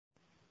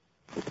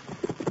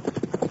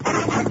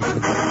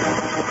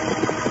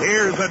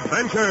Here's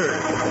adventure.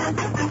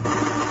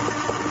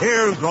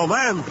 Here's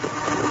romance.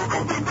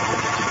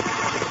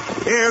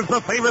 Here's the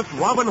famous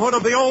Robin Hood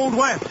of the Old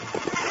West.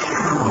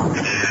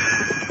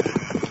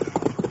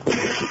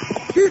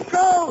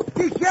 Cisco!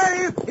 The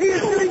sheriff! He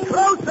is getting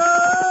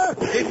closer!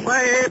 This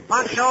way,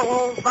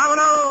 Pancho.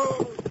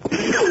 Vámonos!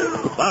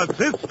 The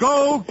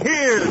Cisco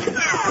Kid.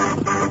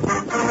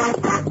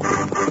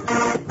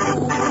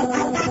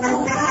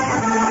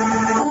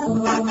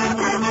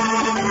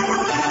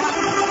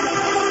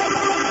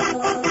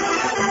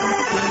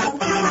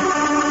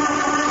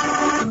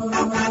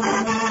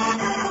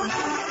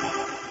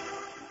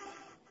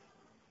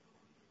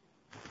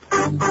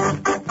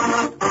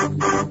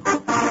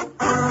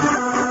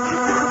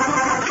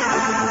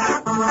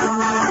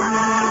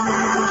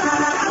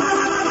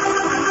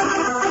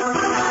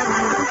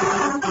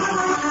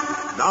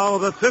 Now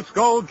the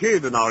Cisco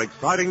Kid in our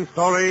exciting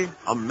story,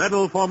 A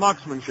Medal for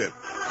Marksmanship.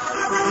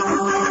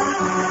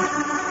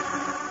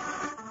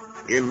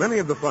 In many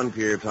of the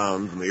frontier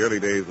towns in the early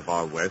days of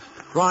our West,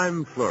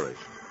 crime flourished.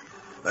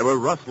 There were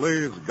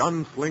rustlers,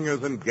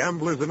 gunslingers, and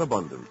gamblers in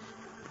abundance.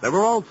 There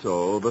were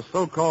also the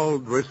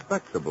so-called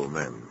respectable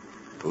men,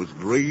 whose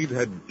greed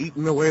had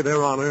eaten away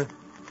their honor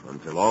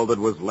until all that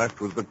was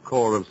left was the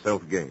core of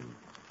self-gain.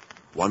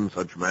 One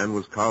such man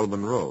was Carl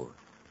Monroe,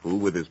 who,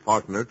 with his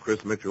partner,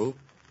 Chris Mitchell,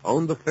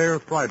 owned the Fair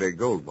Friday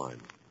gold mine.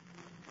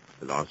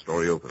 As our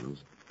story opens,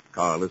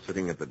 Carl is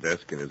sitting at the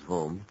desk in his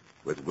home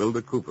with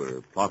Wilda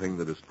Cooper plotting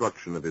the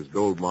destruction of his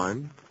gold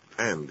mine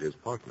and his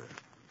partner.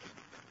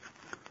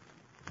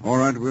 All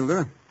right,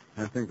 Wilda.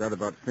 I think that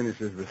about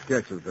finishes the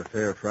sketch of the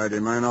Fair Friday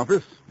mine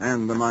office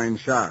and the mine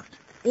shaft.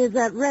 Is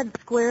that red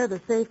square the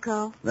safe,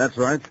 Carl? That's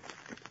right.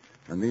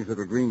 And these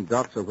little green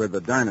dots are where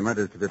the dynamite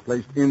is to be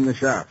placed in the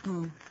shaft.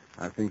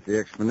 I think the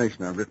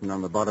explanation I've written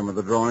on the bottom of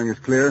the drawing is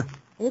clear.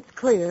 It's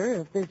clear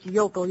if this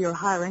yokel you're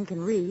hiring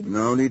can read.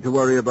 No need to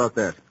worry about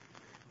that.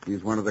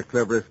 He's one of the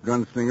cleverest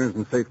gunslingers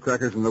and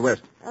safecrackers in the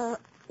West.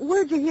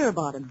 Where'd you hear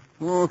about him?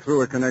 Oh,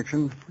 through a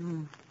connection.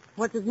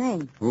 What's his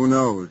name? Who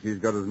knows? He's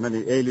got as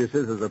many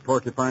aliases as a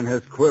porcupine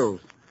has quills.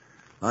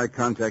 I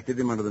contacted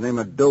him under the name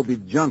of Dobie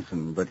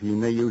Johnson, but he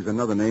may use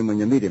another name when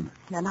you meet him.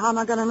 Then how am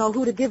I going to know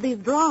who to give these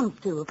drawings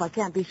to if I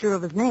can't be sure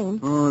of his name?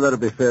 Oh, that'll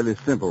be fairly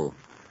simple.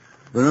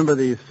 Remember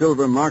the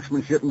silver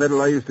marksmanship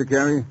medal I used to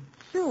carry?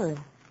 Sure.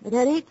 It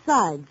had 8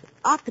 sides,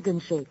 octagon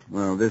shaped.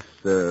 Well, this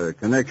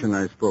connection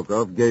I spoke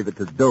of gave it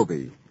to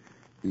Dobie.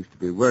 He used to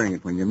be wearing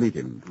it when you meet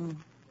him.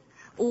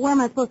 Where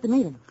am I supposed to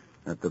meet him?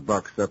 At the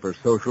box supper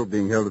social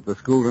being held at the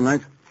school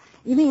tonight?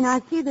 You mean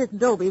I see this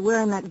Dobie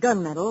wearing that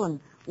gun medal and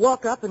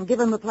walk up and give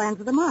him the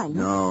plans of the mine?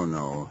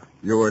 No.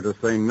 You were to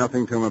say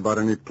nothing to him about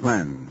any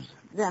plans.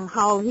 Then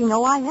how'll he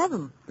know I have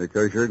them?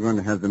 Because you're going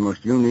to have the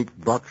most unique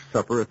box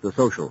supper at the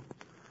social.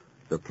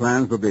 The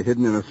plans will be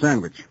hidden in a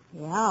sandwich.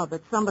 Yeah,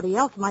 but somebody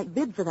else might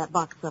bid for that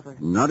box supper.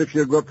 Not if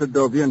you go up to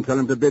Dobie and tell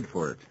him to bid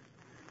for it.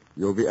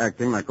 You'll be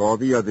acting like all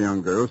the other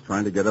young girls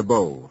trying to get a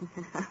beau.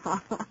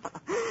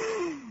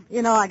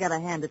 You know, I gotta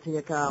hand it to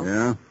you, Carl.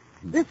 Yeah?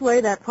 This way,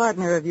 that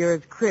partner of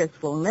yours, Chris,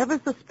 will never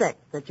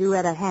suspect that you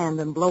had a hand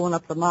in blowing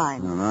up the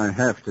mine. Well, I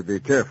have to be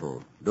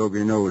careful.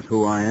 Dobie knows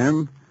who I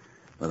am,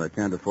 but I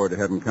can't afford to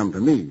have him come to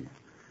me.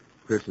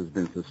 Chris has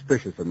been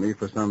suspicious of me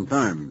for some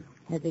time.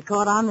 Has he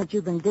caught on that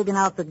you've been digging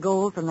out the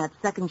gold from that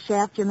second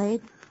shaft you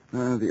made?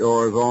 The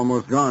ore's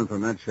almost gone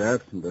from that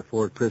shaft, and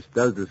before Chris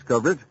does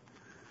discover it,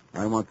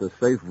 I want the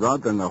safe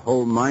rod and the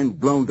whole mine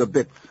blown to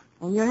bits.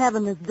 And you're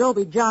having this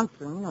Dobie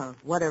Johnson, or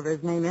whatever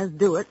his name is,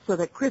 do it so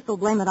that Chris will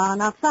blame it on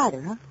an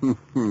outsider, huh?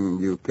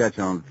 You catch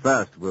on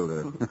fast,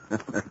 Wilda.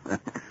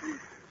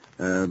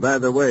 By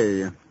the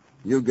way,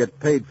 you get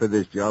paid for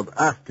this job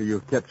after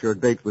you've kept your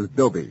date with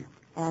Dobie.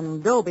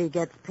 And Dobie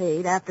gets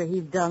paid after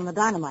he's done the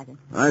dynamiting.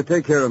 I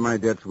take care of my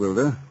debts,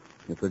 Wilda.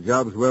 If the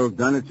job's well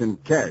done, it's in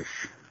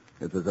cash.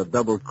 If there's a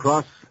double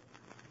cross,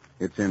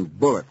 it's in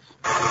bullets.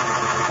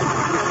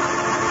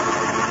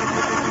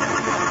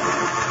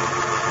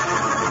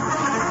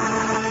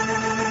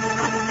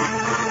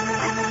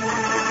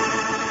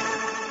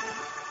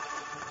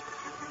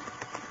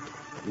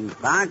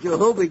 Pancho,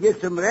 hope we get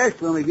some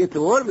rest when we get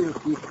to Orville,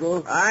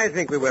 Cisco. I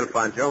think we will,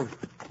 Pancho.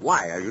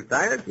 Why? Are you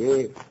tired?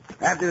 Yeah.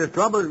 After the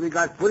troubles we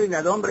got putting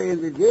that hombre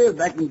in the jail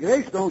back in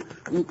Greystone,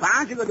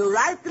 Pancho got the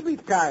right to be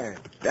tired.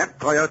 That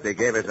coyote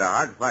gave us a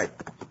hard fight.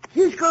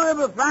 Cisco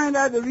ever find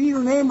out the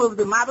real name of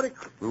the maverick?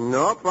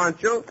 No,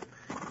 Pancho.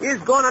 He's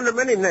gone under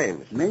many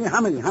names. Many? How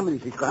many,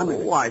 Cisco? How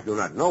many? Oh, I do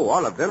not know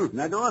all of them.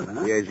 Not all,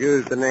 huh? He has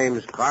used the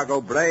names Cargo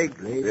Blake,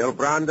 Bill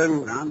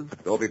Brandon,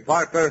 Dobie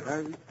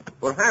Parker.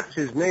 Perhaps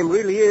his name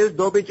really is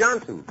Dobie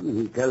Johnson.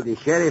 He tell the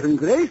sheriff in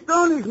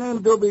Greystone his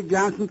name Dobie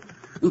Johnson.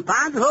 And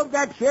Pancho hope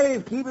that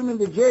sheriff keep him in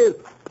the jail.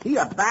 He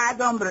a bad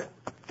hombre.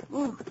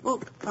 Oh,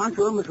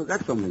 Pancho almost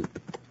forgot something.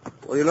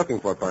 What are you looking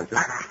for, Pancho?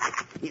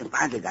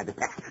 Pancho got it.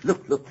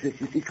 Look,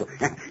 Cisco.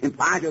 And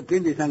Pancho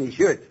pinned this on his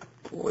shirt.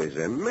 Oh, it's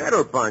a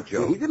medal,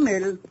 Pancho. He's a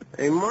medal.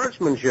 A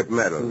marksmanship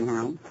medal.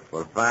 Mm-hmm.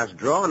 For fast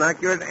draw and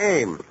accurate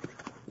aim.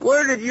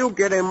 Where did you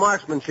get a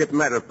marksmanship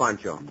medal,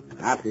 Pancho?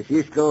 After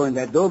Cisco and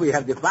that Dobie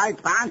have to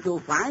fight, Pancho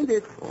find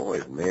it. Oh,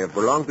 it may have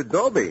belonged to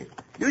Dobie.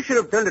 You should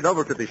have turned it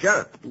over to the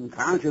sheriff.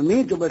 Pancho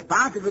mean to, but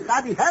Pancho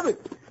forgot he have it.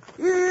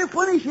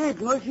 Funny shape,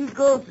 no,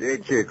 Cisco? See,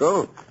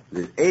 Chico,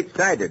 it's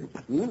eight-sided.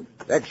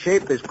 That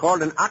shape is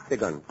called an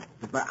octagon.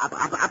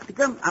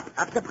 Octagon?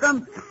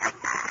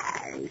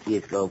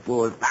 Cisco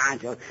fool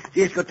Pancho.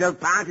 Cisco tell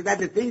Pancho that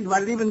the things were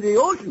leaving the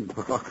ocean.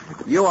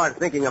 You are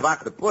thinking of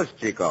octopus,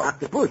 Chico.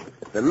 Octopus?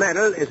 The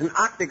medal is an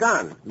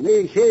octagon.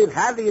 Me shave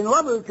Hadley and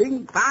Wubble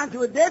thing.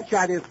 Pancho a dead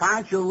shot if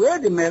Pancho wear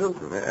the medal.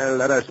 Well,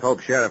 let us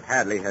hope Sheriff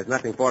Hadley has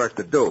nothing for us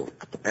to do,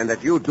 and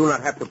that you do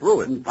not have to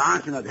prove it. And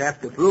Pancho not have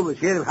to prove it.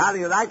 Sheriff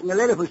Hadley writing a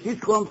letter for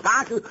Cisco and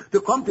Pancho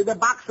to come to the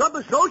box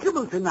supper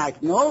sociable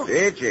tonight, no?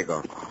 See,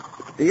 Chico.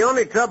 The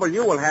only trouble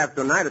you will have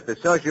tonight at the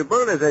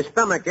sociable is a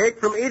stomach ache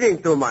from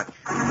eating too much.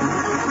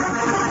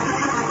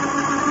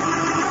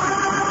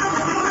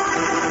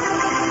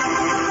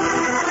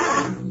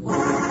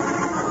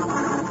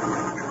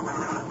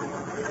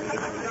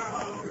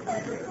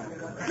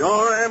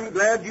 Sure am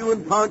glad you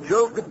and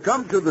Pancho could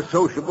come to the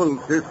sociable,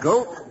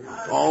 Cisco.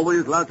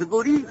 Always lots of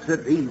good eats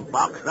at these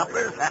box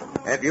suppers.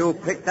 Have you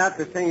picked out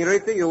the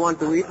senorita you want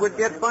to eat with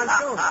yet,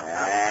 Pancho?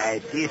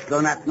 Cisco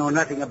not know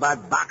nothing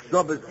about box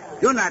suppers.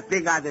 You not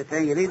pick out the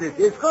senorita,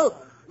 Cisco.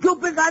 You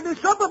pick out the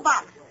supper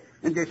box.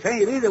 And the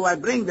senorita will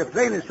bring the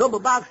plain supper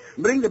box,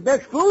 bring the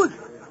best food.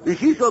 And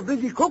she's so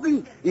busy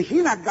cooking, and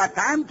she not got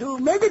time to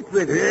make it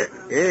with her.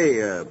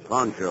 Hey,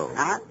 Pancho.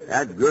 Huh?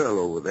 That girl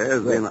over there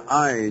has been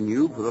eyeing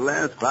you for the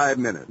last 5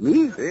 minutes.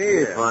 Me?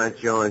 See,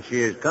 Pancho, and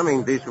she is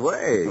coming this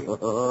way.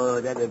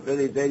 Oh, that's a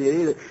pretty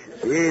senorita.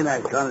 She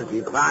not coming.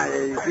 She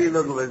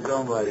looking for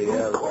somebody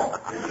else.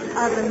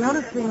 I've been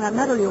noticing that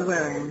medal you're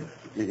wearing.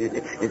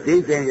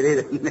 See,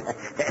 senorita.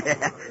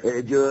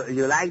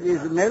 You like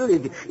this medal?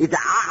 It's an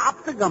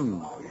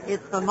octagon.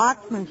 It's for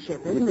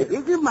marksmanship, isn't it?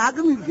 It's a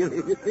marksmanship.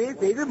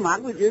 It's a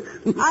marksmanship.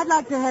 I'd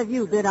like to have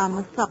you bid on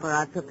the supper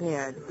I've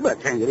prepared.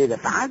 But, senorita,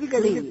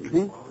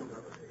 Please.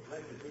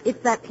 It's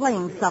that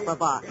plain supper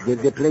box.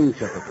 The plain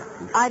supper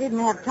box. I didn't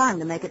have time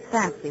to make it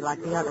fancy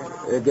like the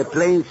others. The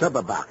plain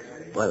supper box.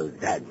 Well,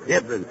 that's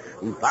different.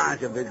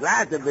 Pancho be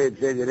glad to be,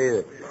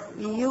 senorita.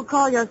 You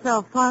call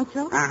yourself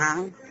Pancho?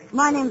 Uh-huh.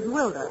 My name's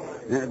Wilda.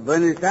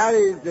 Buenos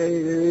Aires,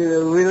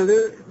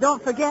 Wilda.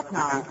 Don't forget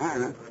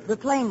now. The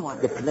plain one.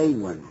 The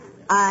plain one.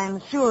 I'm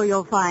sure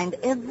you'll find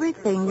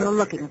everything you're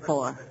looking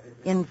for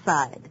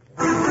inside.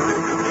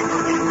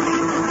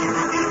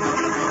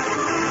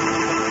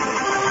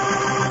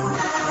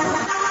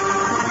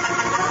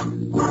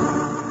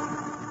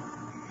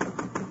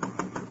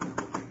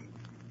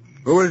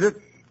 Who is it?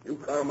 You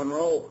call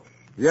Monroe.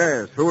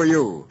 Yes, who are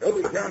you?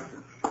 Dobie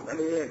Johnson. Let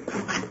me in.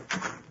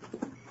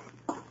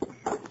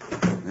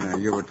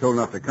 You were told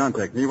not to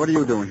contact me. What are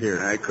you doing here?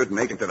 I couldn't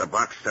make it to the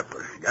box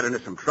supper. Got into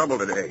some trouble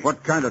today.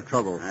 What kind of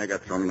trouble? I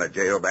got thrown in the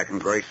jail back in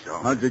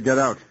Graystown. How'd you get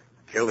out?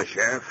 Kill the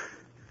sheriff.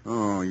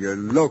 Oh, you're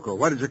loco.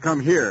 Why did you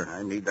come here?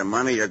 I need the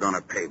money. You're going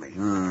to pay me.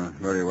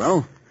 Very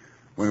well.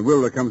 When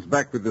Wilder comes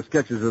back with the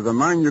sketches of the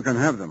mine, you can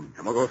have them.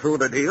 And we'll go through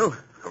the deal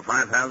for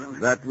 $5,000.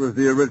 That was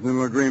the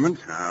original agreement.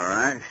 All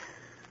right.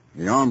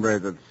 The hombre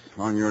that's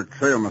on your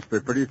trail must be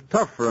pretty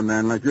tough for a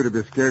man like you to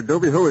be scared,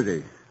 Dobie. Who is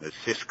he? The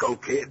Cisco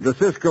kid. The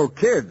Cisco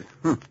kid?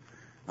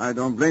 I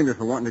don't blame you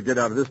for wanting to get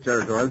out of this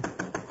territory.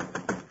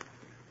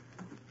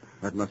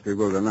 That must be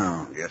Wilder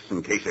now. Just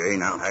in case it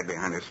ain't, I'll hide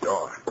behind this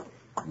door.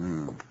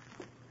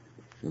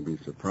 She'll be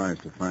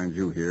surprised to find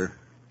you here.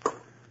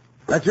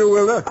 That you,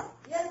 Wilder?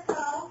 Yes,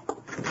 sir.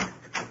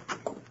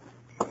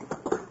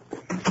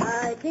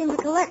 I came to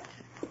collect.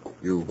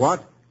 You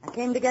what? I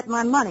came to get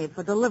my money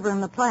for delivering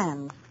the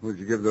plans. Who'd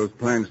you give those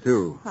plans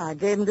to? I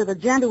gave them to the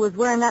gent who was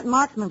wearing that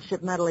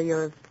marksmanship medal of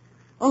yours.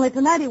 Only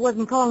tonight he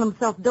wasn't calling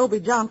himself Dobie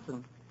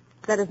Johnson.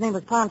 Said his name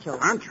was Pancho.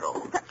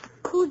 Pancho?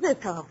 Who's this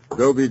fellow?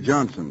 Dobie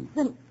Johnson.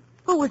 Then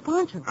who was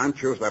Pancho?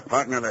 Pancho's the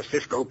partner of the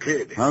Cisco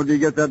kid. How'd you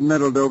get that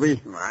medal,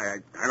 Dobie?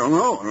 I don't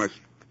know. Unless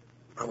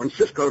when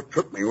Cisco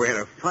took me, we had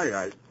a fight.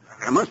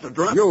 I must have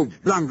dropped... You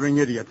blundering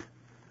idiot.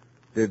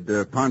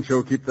 Did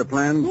Pancho keep the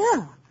plans?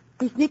 Yeah.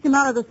 He sneaked him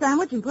out of the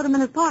sandwich and put him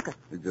in his pocket.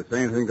 Did you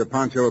say anything to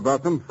Pancho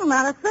about them? Well,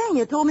 not a thing.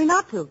 You told me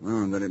not to.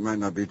 Oh, then it might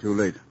not be too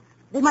late.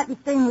 They might be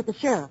staying with the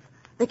sheriff.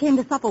 They came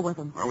to supper with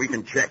him. Well, we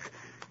can check.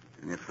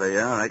 And if they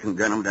are, I can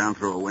gun them down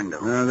through a window.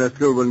 Well, that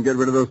still wouldn't get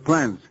rid of those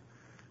plans.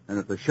 And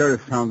if the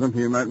sheriff found them,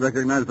 he might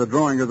recognize the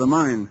drawing of the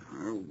mine.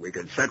 Well, we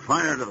could set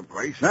fire to the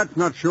place. That's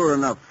not sure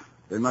enough.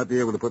 They might be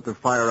able to put the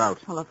fire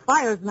out. Well, if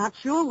fire's not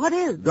sure, what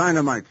is?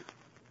 Dynamite.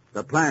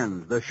 The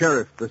plans, the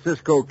sheriff, the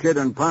Cisco kid,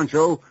 and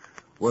Pancho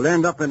will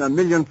end up in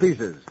 1,000,000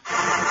 pieces.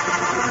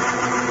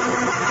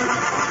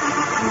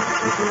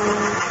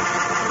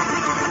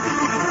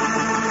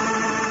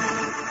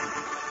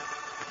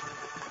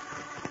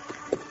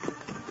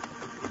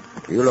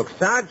 You look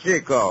sad,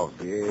 Chico.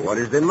 Yeah. What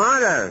is the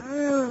matter?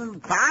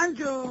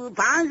 Pancho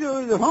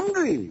is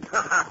hungry.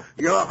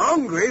 You're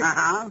hungry?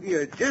 Uh-huh.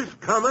 You're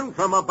just coming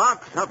from a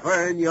box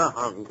supper and you're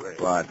hungry.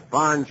 But,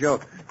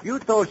 Pancho, You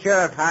told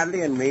Sheriff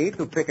Hadley and me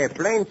to pick a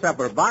plain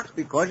supper box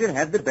because it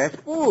had the best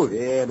food.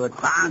 Yeah, but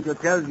Pancho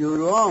tells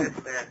you wrong.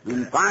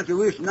 And Pancho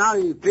wish now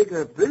he pick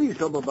a pretty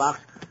supper box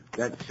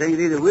that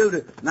Senorita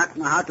Wilder not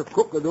know how to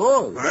cook at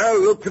all.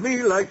 Well, look to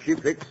me like she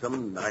picked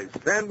some nice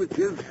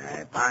sandwiches.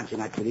 Pancho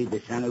not could eat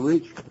the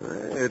sandwich.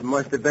 It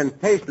must have been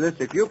tasteless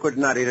if you could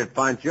not eat it,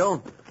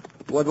 Pancho.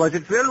 What was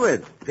it filled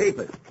with?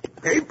 Paper.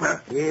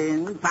 Paper?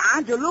 And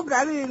Pancho, look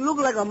at it. It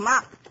looked like a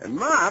map. A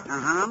map?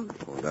 Uh-huh.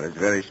 Oh, that is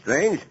very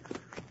strange.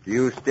 Do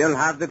you still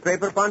have the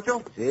paper,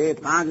 Pancho? See,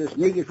 Pancho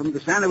sneak it from the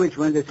sandwich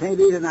when the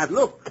Senorita not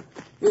look.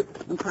 Here,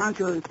 and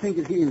Pancho think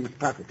it here in his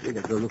pocket. Here,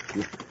 go look.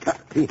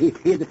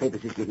 Here the paper,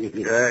 Cisco.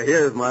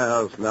 Here's my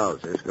house now,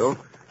 Cisco.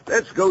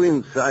 Let's go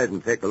inside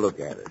and take a look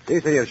at it. See,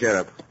 Senor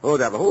Sheriff.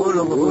 Hold up.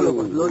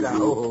 Slow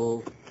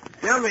down.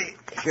 Tell me,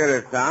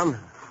 Sheriff Tom,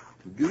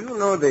 do you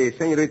know the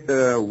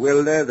Senorita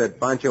Wilder that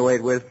Pancho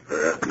ate with?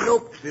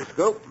 Nope,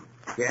 Cisco.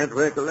 Can't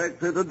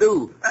recollect her to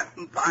do.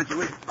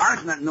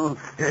 Pancho not know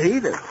her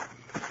either.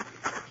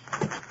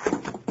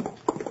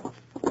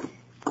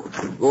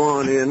 Go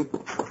on in.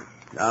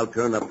 I'll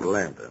turn up the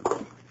lantern.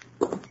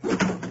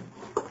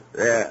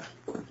 There.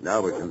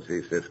 Now we can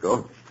see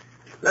Cisco.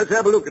 Let's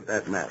have a look at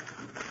that map.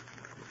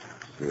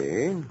 See,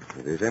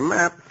 it is a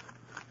map.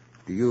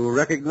 Do you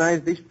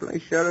recognize this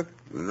place, Sheriff?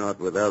 Not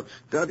without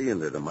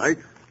studying it, I might.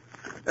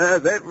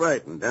 That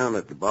writing down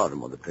at the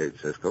bottom of the page,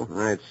 Cisco.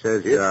 It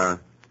says,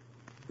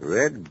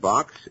 red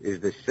box is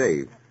the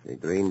safe. The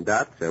green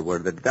dots are where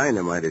the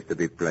dynamite is to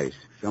be placed.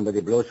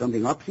 Somebody blow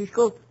something up,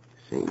 Cisco?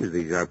 Seems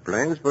these are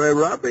plans for a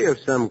robbery of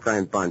some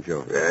kind,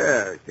 Pancho.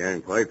 Yeah,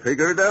 can't quite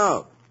figure it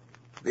out.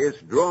 This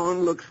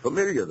drawing looks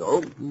familiar,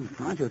 though.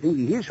 Pancho think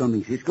he hears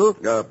something, Cisco.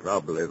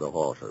 Probably the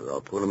horses. I'll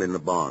put them in the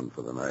barn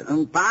for the night.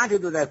 Pancho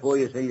do that for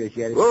you, Senor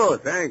Sheriff. Oh,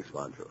 thanks,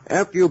 Pancho.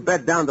 After you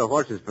bed down the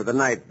horses for the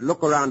night,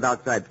 look around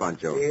outside,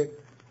 Pancho. Yeah.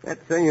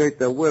 That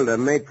Senorita Wilder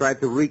may try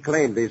to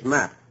reclaim this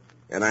map,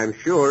 and I'm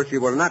sure she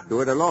will not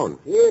do it alone.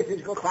 Yes,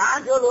 Cisco.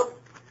 Pancho,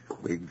 look.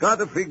 We got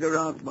to figure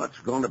out what's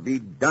going to be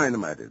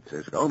dynamited,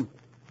 Cisco.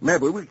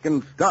 Maybe we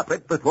can stop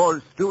it before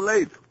it's too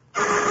late.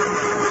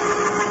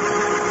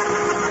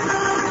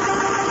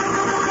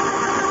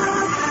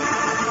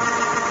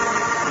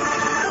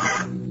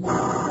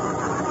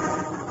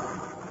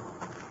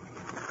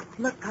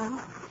 Look, Carl,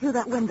 through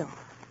that window.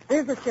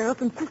 There's the sheriff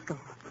and Cisco.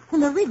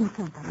 And they're reading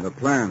something. The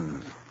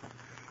plans.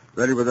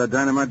 Ready with that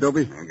dynamite,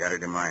 Dobie? I got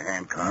it in my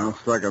hand, Carl. I'll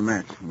strike a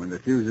match. When the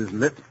fuse is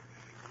lit,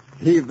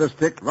 heave the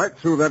stick right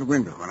through that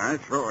window. When I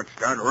throw it,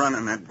 start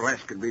running. That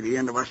blast could be the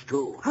end of us,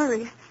 too.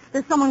 Hurry.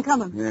 There's someone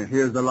coming. Yeah,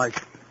 here's the light.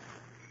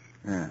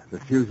 Yeah, the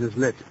fuse is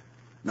lit.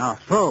 Now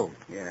throw.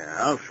 Yeah,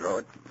 I'll throw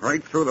it.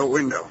 Right through the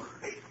window.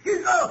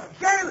 Cisco,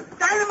 Sheriff,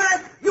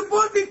 dynamite. You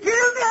both be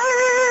killed.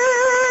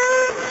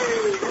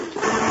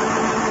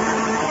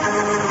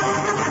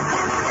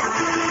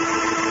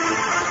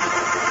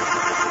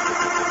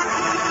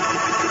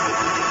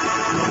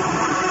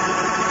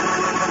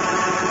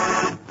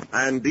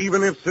 And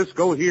even if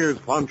Cisco hears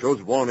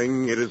Pancho's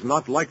warning, it is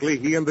not likely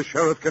he and the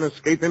sheriff can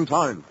escape in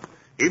time.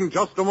 In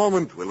just a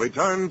moment, we'll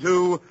return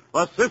to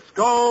the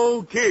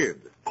Cisco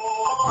Kid.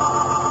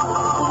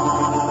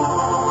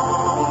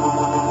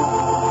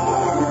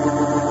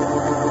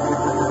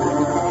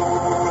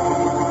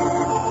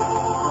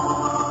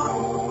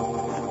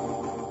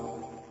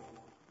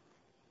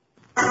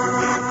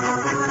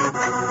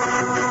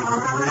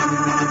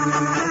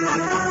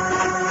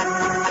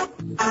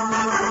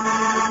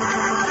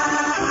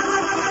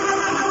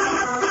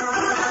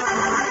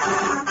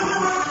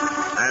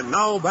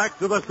 Now back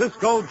to the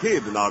Cisco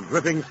Kid in our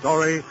gripping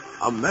story,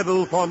 A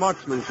Medal for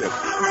Marksmanship.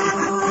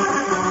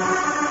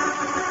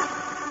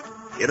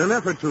 In an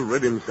effort to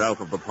rid himself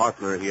of the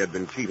partner he had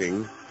been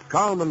cheating,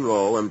 Carl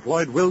Monroe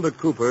employed Wilder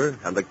Cooper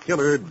and the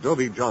killer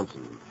Dobie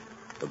Johnson.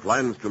 The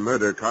plans to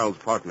murder Carl's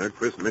partner,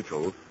 Chris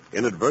Mitchell,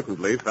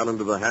 inadvertently fell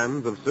into the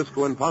hands of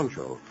Cisco and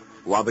Pancho,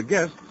 who are the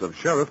guests of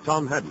Sheriff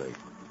Tom Hadley.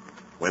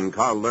 When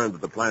Carl learned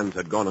that the plans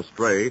had gone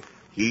astray,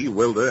 he,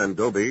 Wilder, and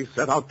Dobie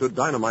set out to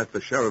dynamite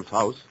the sheriff's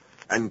house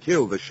and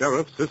kill the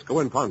sheriff, Cisco,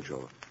 and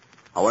Pancho.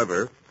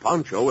 However,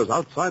 Pancho was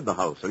outside the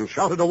house and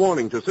shouted a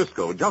warning to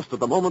Cisco just at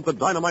the moment the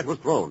dynamite was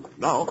thrown.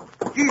 Now,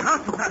 Gee,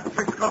 how's that,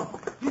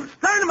 Cisco? It's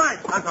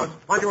dynamite.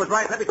 Pancho was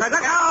right. Let me try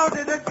that. How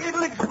did the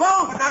cable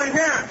explode? Not in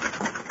here.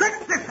 Quick,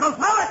 Cisco,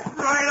 throw it.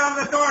 Right on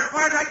the door as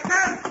far as I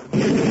can.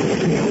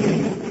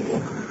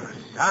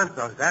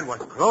 Santos, that was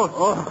close.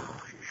 Oh,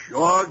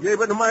 sure gave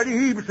it a mighty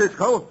heave,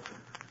 Cisco.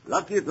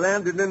 Lucky it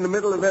landed in the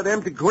middle of that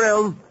empty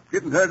grill.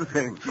 Didn't hurt a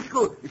thing.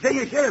 Cisco,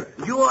 Senor Sheriff,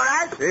 you all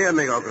right? Sí,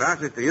 amigo.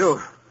 Gracias to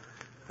you.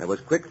 That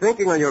was quick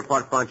thinking on your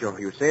part, Pancho.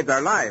 You saved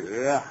our lives.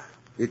 Yeah.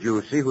 Did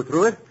you see who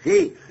threw it?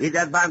 See, he's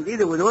that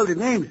bandito with all the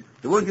names.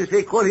 The one you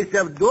say called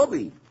himself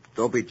Dobie.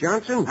 Dobie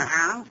Johnson?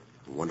 Uh-huh. I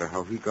wonder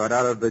how he got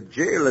out of the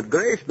jail at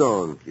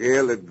Greystone.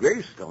 Jail at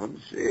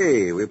Greystone?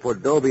 See, we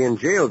put Dobie in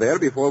jail there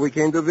before we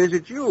came to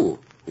visit you.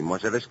 He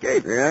must have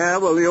escaped. Yeah,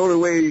 well, the only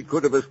way he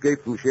could have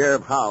escaped from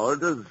Sheriff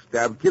Howard is to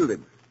have killed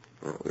him.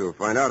 Well, we will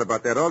find out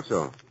about that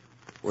also.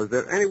 Was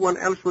there anyone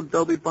else with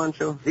Dobie,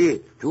 Pancho?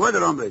 See, two other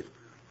hombres.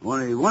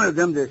 Only one of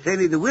them, the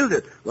Sandy the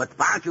Wilder, what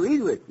Pancho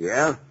eat with.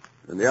 Yeah?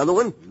 And the other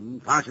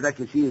one? Pancho let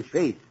you see his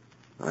face.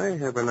 I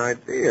have an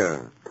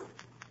idea.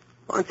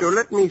 Pancho,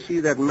 let me see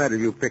that medal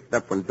you picked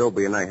up when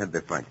Dobie and I had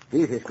the fight.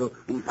 Here, Cisco.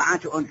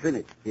 Pancho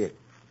unfinished. Here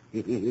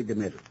the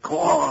medal. Of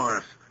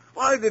course.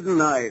 Why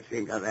didn't I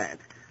think of that?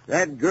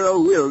 That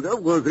girl Wilder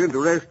was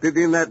interested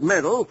in that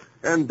medal,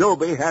 and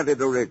Dobie had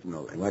it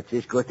originally. What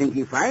Cisco think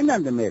he find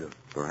on the medal?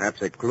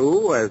 Perhaps a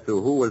clue as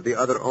to who was the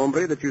other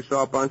hombre that you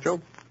saw,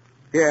 Pancho?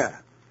 Yeah.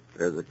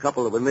 There's a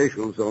couple of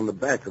initials on the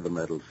back of the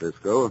medal,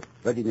 Cisco.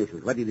 What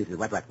initials? What?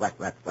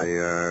 They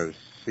are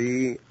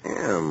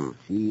C.M.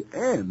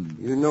 C.M.?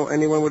 You know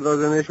anyone with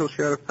those initials,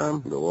 Sheriff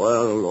Tom?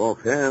 Well,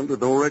 offhand, I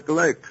don't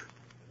recollect.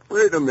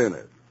 Wait a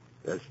minute.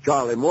 There's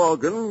Charlie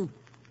Morgan,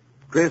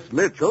 Chris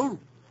Mitchell.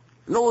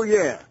 No,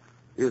 yeah.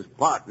 His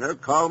partner,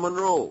 Carl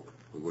Monroe.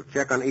 We will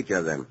check on each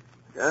of them.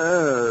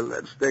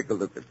 Let's take a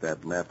look at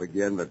that map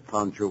again that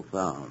Pancho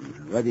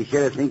found. What the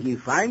sheriff think he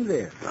find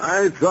there?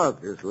 I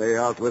thought this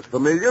layout was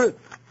familiar.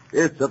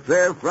 It's the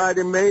Fair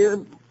Friday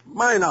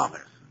mine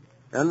office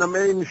and the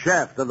main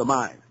shaft of the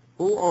mine.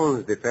 Who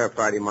owns the Fair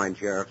Friday mine,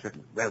 Sheriff?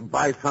 Well,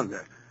 by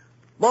thunder.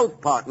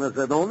 Both partners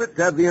that own it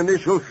have the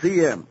initial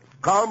CM,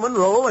 Carl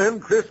Monroe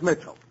and Chris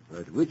Mitchell.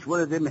 But which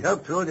one of them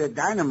helped throw the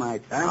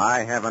dynamite, huh?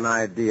 I have an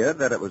idea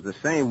that it was the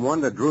same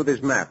one that drew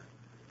this map.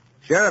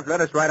 Sheriff,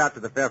 let us ride out to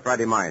the Fair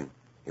Friday mine.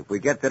 If we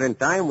get there in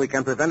time, we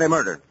can prevent a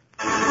murder.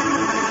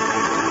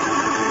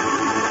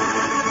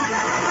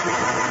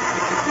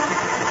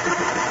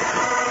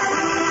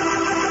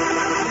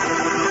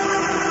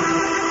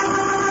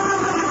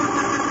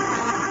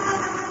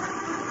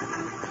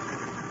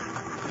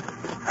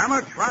 How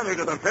much farther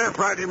to the Fair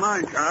Friday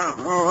mine, Carl?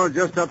 Oh,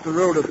 just up the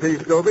road a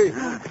piece, Dobie.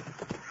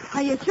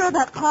 Are you sure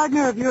that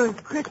partner of yours,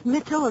 Chris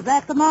Mitchell, is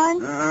at the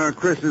mine?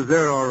 Chris is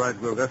there all right,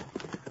 Wilder.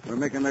 We're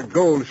making a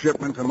gold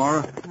shipment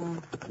tomorrow.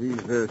 He's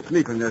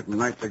sleeping there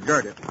tonight to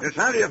guard it. Just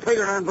how do you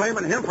figure on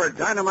blaming him for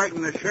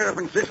dynamiting the sheriff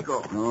in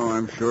Cisco? Oh,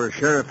 I'm sure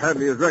Sheriff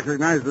Hadley has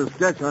recognized the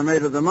sketch I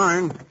made of the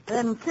mine.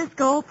 Then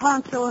Cisco,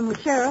 Pancho, and the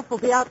sheriff will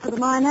be out to the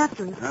mine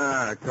after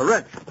us.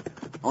 Correct.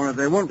 Only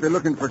they won't be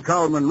looking for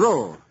Carl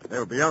Monroe.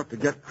 They'll be out to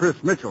get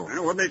Chris Mitchell.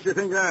 What makes you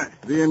think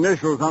that? The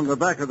initials on the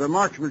back of the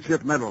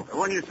Marksmanship medal. The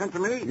one you sent to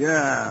me?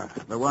 Yeah,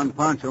 the one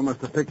Pancho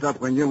must have picked up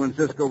when you and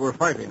Cisco were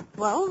fighting.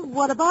 Well,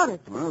 what about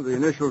it? Well, the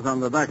initials on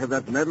the back of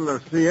that medal are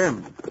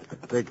CM.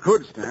 They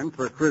could stand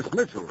for Chris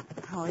Mitchell.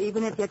 Oh,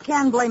 even if you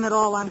can blame it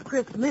all on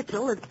Chris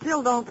Mitchell, it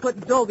still don't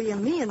put Dobie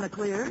and me in the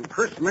clear. And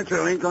Chris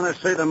Mitchell ain't going to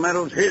say the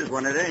medal's his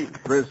when it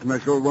ain't. Chris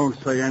Mitchell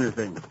won't say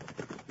anything.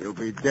 He'll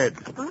be dead.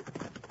 What?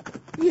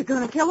 You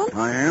going to kill him?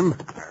 I am.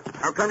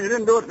 How come you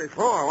didn't do it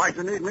before? Why'd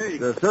you need me?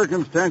 The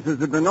circumstances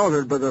have been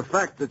altered by the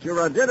fact that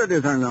your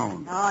identities are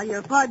known. Oh,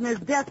 your partner's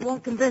death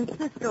won't convince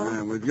Cisco.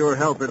 And with your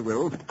help, it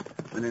will.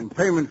 And in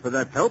payment for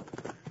that help,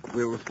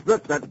 we'll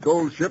split that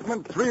gold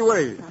shipment 3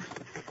 ways.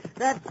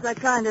 That's the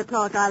kind of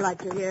talk I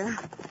like to hear.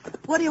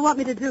 What do you want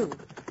me to do?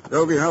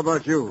 Dobie, how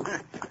about you?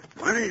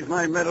 Money's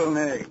my middle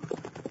name.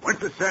 What's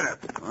the setup?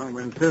 Well,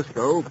 when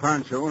Cisco,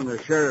 Pancho, and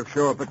the sheriff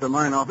show up at the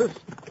mine office,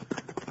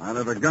 I'll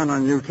have a gun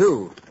on you,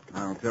 too.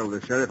 I'll tell the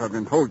sheriff I've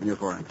been holding you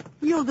for him.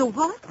 You'll do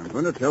what? I'm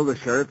going to tell the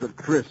sheriff that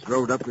Chris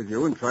rode up with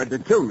you and tried to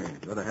kill me,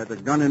 but I had to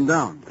gun him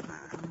down.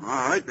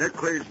 All right, that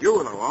clears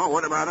you of the law.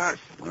 What about us?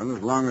 Well,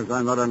 as long as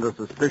I'm not under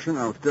suspicion,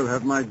 I'll still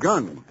have my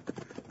gun.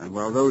 And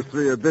while those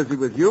 3 are busy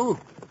with you,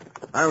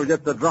 I'll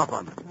get the drop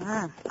on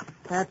them.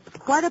 That's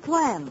quite a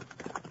plan,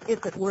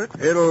 if it works.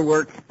 It'll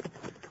work.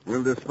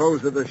 We'll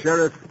dispose of the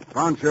sheriff,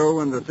 Pancho,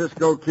 and the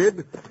Cisco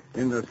kid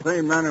in the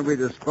same manner we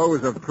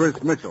dispose of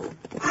Chris Mitchell.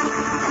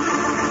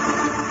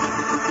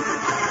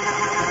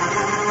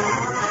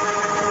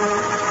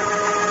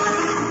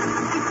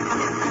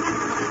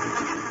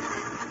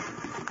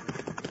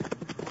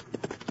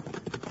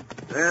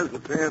 There's the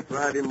Fair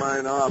Friday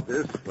mine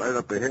office, right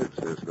up ahead,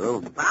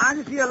 Cisco. I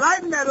just see a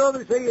light in that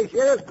over there,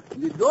 Sheriff.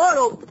 The door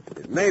open.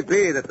 It may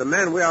be that the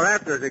man we are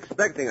after is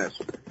expecting us.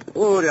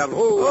 Oh, look,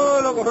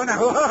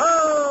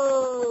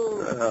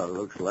 Well,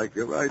 looks like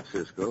you're right,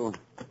 Cisco.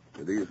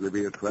 Could easily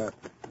be a trap.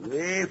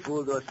 We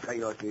fool those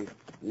coyotes.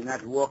 We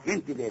not walk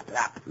into their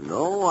trap.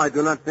 No, I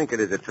do not think it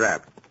is a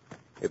trap.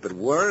 If it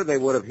were, they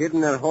would have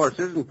hidden their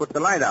horses and put the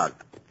light out.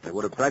 They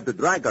would have tried to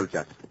dry gulch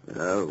us.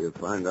 Well, we'll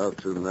find out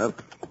soon enough.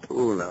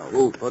 Who now?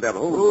 Who's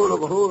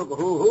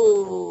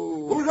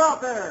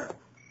out there?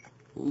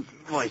 Whose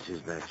voice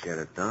is that,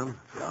 Sheriff Tom?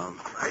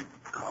 Sounds like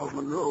Carl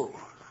Monroe.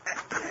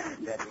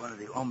 That's one of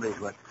the hombres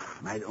what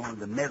might own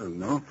the medal,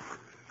 no?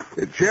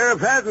 It's Sheriff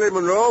Hadley,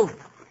 Monroe.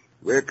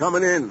 We're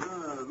coming in.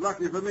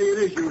 Lucky for me it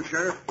is you,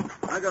 Sheriff.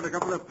 I got a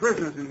couple of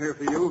prisoners in here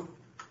for you.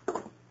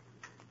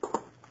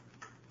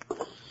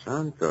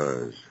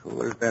 Santos,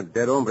 where's that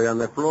dead hombre on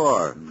the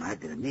floor?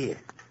 Madre mia.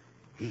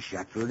 He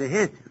shot through the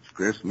head. It's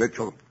Chris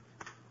Mitchell.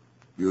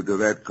 You do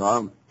that,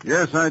 Carl?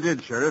 Yes, I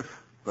did, Sheriff.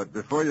 But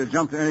before you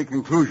jump to any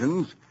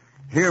conclusions,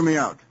 hear me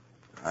out.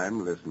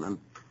 I'm listening.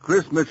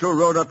 Chris Mitchell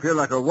rode up here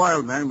like a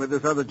wild man with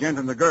this other gent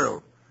and the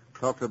girl.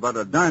 talked about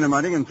a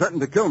dynamiting and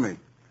threatened to kill me.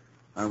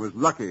 I was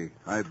lucky.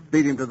 I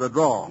beat him to the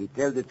draw. You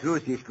tell the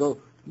truth, Cisco.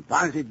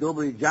 Fancy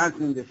Dobie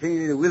Johnson and the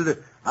Senorita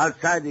Wilder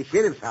outside the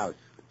sheriff's house.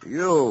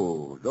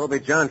 You, Dobie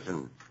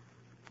Johnson.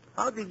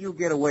 How did you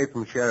get away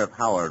from Sheriff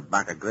Howard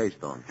back at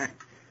Greystone?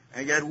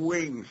 I got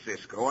wings,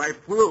 Cisco. I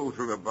flew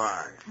through the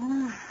bars.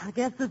 I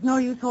guess there's no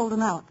use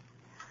holding out.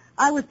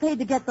 I was paid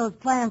to get those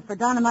plans for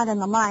dynamite in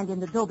the mine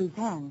into Dobie's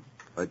hands.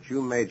 But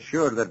you made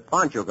sure that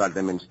Pancho got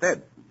them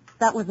instead.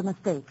 That was a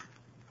mistake.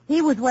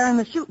 He was wearing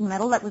the shooting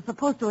medal that was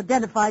supposed to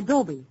identify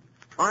Dobie.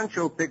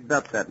 Pancho picked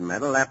up that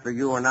medal after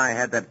you and I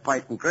had that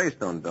fight in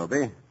Greystone,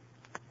 Dobie.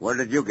 Where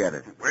did you get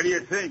it? Where do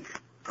you think?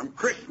 From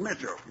Chris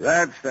Mitchell.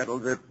 That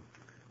settles it.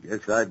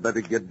 Guess I'd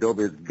better get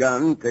Dobie's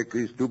gun, take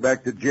these two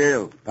back to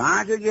jail.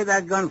 Pancho, get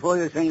that gun for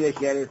you, Senor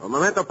Sheriff. Un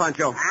momento,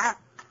 Pancho. Huh?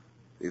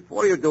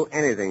 Before you do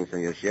anything,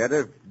 Senor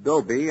Sheriff,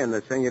 Dobie and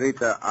the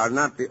Senorita are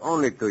not the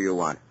only two you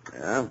want.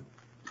 Yeah?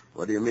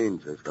 What do you mean,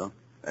 Cisco?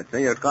 That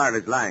Senor Carl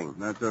is lying.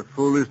 That's a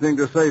foolish thing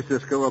to say,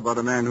 Cisco, about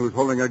a man who's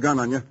holding a gun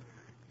on you.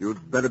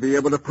 You'd better be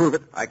able to prove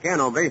it. I can,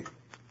 hombre.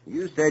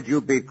 You said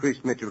you beat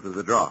Chris Mitchell to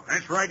the draw.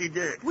 That's right, he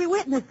did. We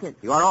witnessed it.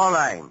 You are all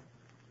lying.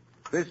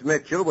 Chris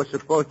Mitchell was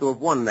supposed to have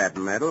won that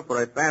medal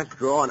for a fast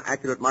draw and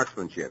accurate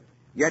marksmanship.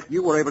 Yet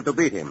you were able to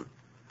beat him.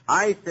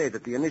 I say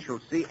that the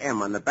initials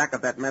CM on the back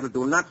of that medal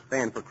do not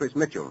stand for Chris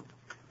Mitchell.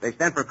 They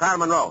stand for Carl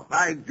Monroe.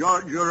 By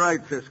George, you're right,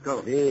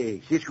 Cisco.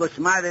 Hey, Cisco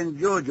smart than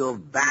Joe,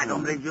 bad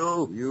hombre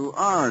Joe. You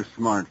are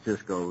smart,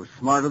 Cisco.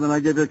 Smarter than I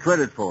give you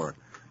credit for.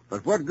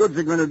 But what good's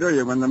it going to do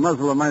you when the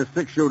muzzle of my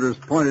six-shooter's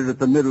pointed at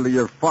the middle of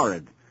your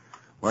forehead,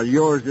 while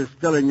yours is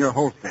still in your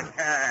holster?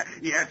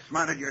 You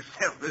outsmarted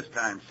yourself this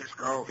time,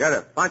 Cisco.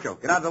 Sheriff, Pancho,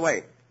 get out of the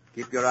way.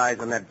 Keep your eyes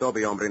on that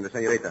Dobie hombre and the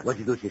Senorita. What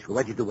you do, Cisco?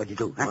 What you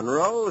do? Huh?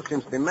 Monroe,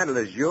 since the medal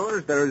is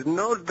yours, there is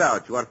no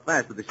doubt you are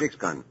fast with the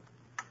six-gun.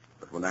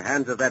 But when the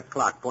hands of that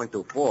clock point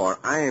to 4,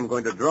 I am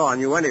going to draw on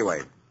you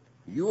anyway.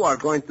 You are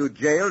going to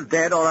jail,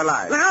 dead or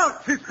alive. Look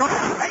out, Cisco!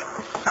 Hey,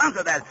 sound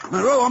of that.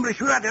 Monroe, hombre,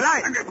 shoot out the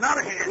light. I'm getting out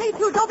of here. Me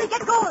too, Dobie,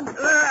 get going.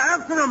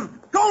 After him.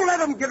 Don't let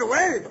him get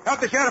away. Help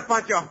the sheriff,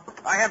 Pancho.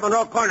 I have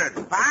Monroe cornered.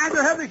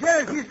 Pancho, help the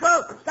sheriff,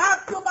 Cisco.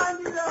 Stop, you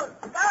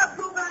bandidos. Stop,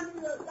 you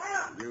bandidos.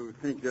 Stop. You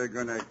think you're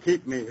going to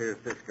keep me here,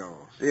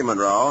 Cisco? See,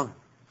 Monroe,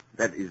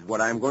 that is what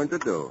I'm going to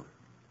do.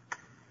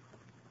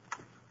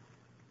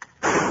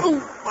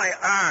 Oh, my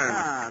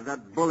arm.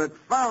 That bullet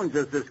found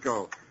you,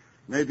 Cisco.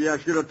 Maybe I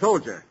should have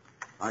told you.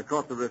 I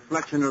caught the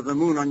reflection of the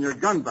moon on your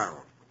gun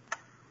barrel.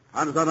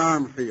 How does that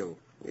arm feel?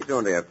 It's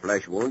only a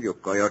flesh wound, you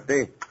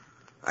coyote.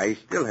 I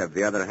still have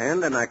the other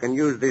hand, and I can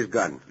use this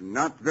gun.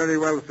 Not very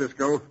well,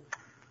 Cisco.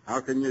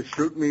 How can you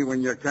shoot me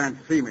when you can't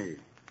see me?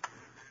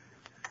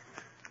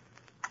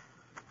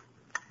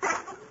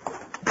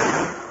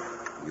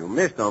 You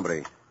missed,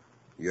 hombre.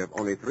 You have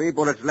only 3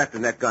 bullets left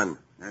in that gun.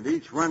 And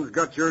each one's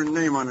got your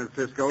name on it,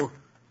 Cisco.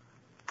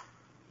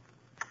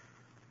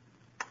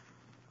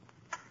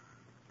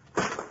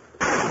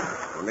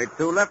 Only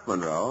 2 left,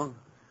 Monroe.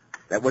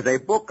 That was a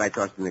book I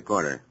tossed in the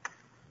corner.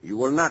 You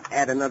will not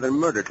add another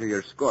murder to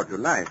your score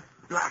tonight.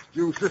 Blast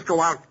you, Cisco,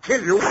 I'll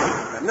kill you.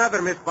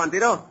 Another, Miss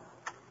Bandito.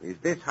 Is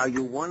this how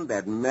you won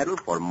that medal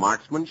for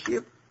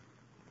marksmanship?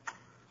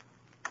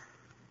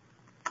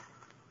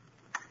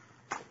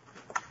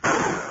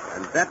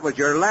 And that was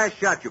your last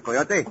shot, you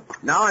coyote.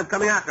 Now I'm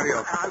coming after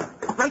you.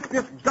 I'll break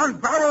this gun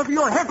barrel over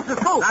your head,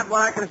 Cisco. Not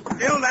while I can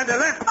still land a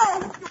left.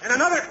 Oh! And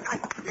another.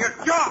 Your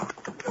jaw.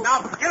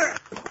 Now, get her.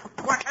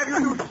 What have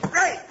you to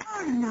say?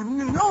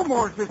 No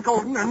more,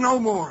 Cisco. No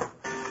more.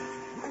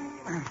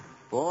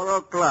 4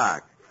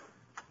 o'clock.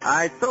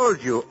 I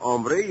told you,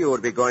 hombre, you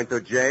would be going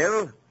to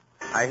jail.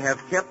 I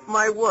have kept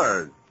my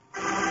word.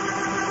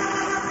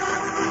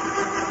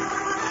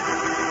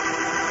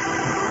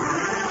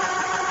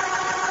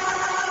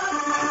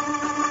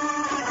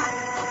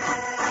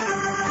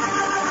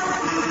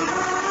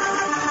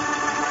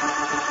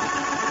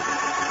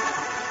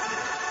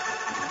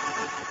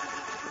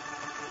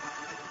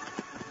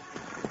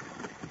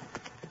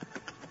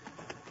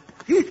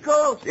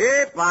 Cisco.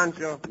 Si,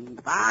 Pancho.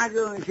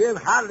 Pancho and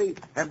Sheriff Harley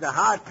have the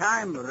hard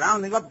time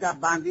rounding up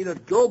that bandito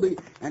Dobie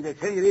and the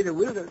Senorita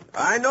Wilder.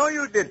 I know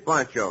you did,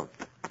 Pancho.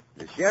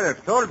 The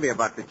sheriff told me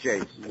about the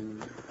chase.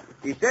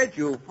 He said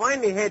you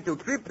finally had to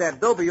trip that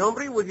Dobie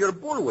hombre with your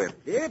bullwhip.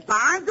 Hey,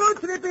 Pancho,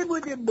 trip him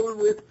with the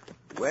bullwhip.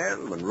 Well,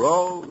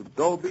 Monroe,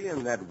 Dobie,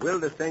 and that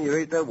Wilder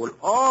Senorita will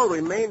all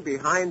remain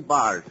behind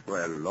bars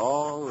for a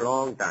long,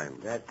 long time.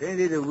 That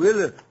Senorita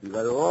Wilder, you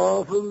got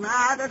awful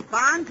mad at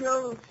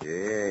Pancho.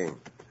 See.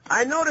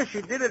 I noticed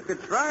you did at the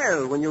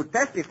trial when you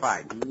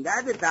testified.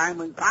 That's the time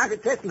when Pancho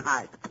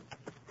testified.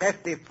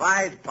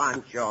 Testified,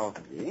 Pancho.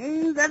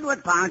 Ain't that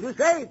what Pancho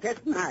say,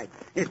 testified.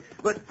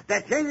 But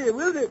that Senorita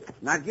Wilder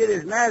not get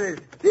as mad as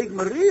Big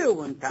Maria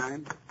one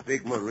time.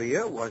 Big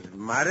Maria was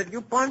mad at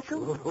you,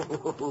 Pancho?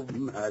 Oh,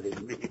 mad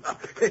at me.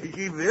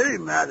 She very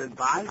mad at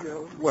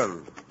Pancho.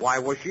 Well, why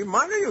was she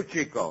mad at you,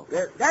 Chico?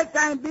 That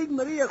time Big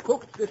Maria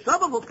cooked the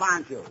supper for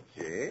Pancho.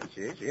 See.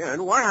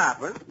 And what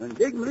happened? When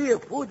Big Maria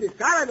put the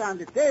salad on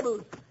the table,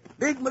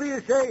 Big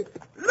Maria say,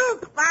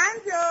 "Look, Pancho,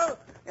 Pancho,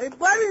 a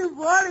button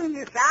falling in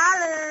the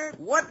salad.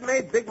 What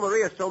made Big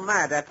Maria so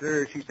mad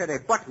after she said a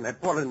button had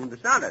fallen in the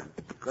salad?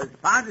 Because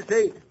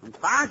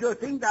Pancho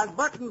think that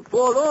button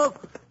fall off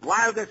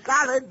while the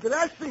salad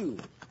dressing.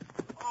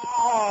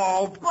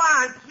 Oh,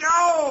 Pancho!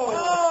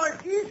 Oh,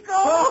 Cisco!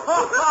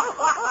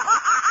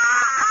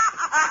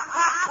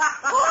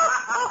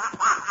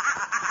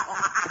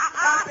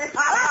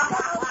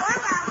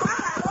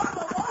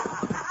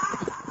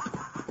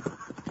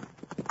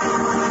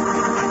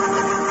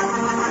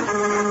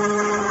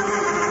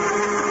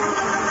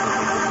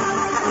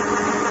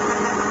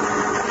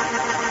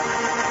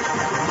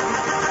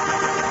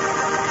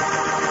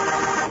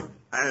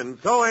 And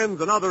so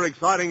ends another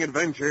exciting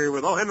adventure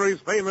with O.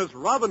 Henry's famous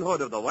Robin Hood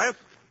of the West,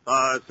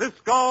 the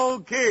Cisco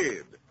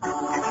Kid.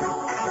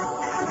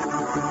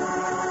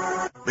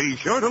 Be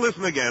sure to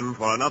listen again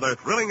for another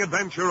thrilling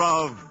adventure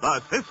of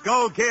the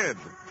Cisco Kid.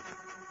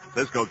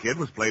 Cisco Kid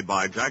was played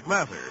by Jack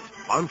Mathers,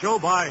 Pancho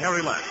by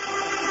Harry Less.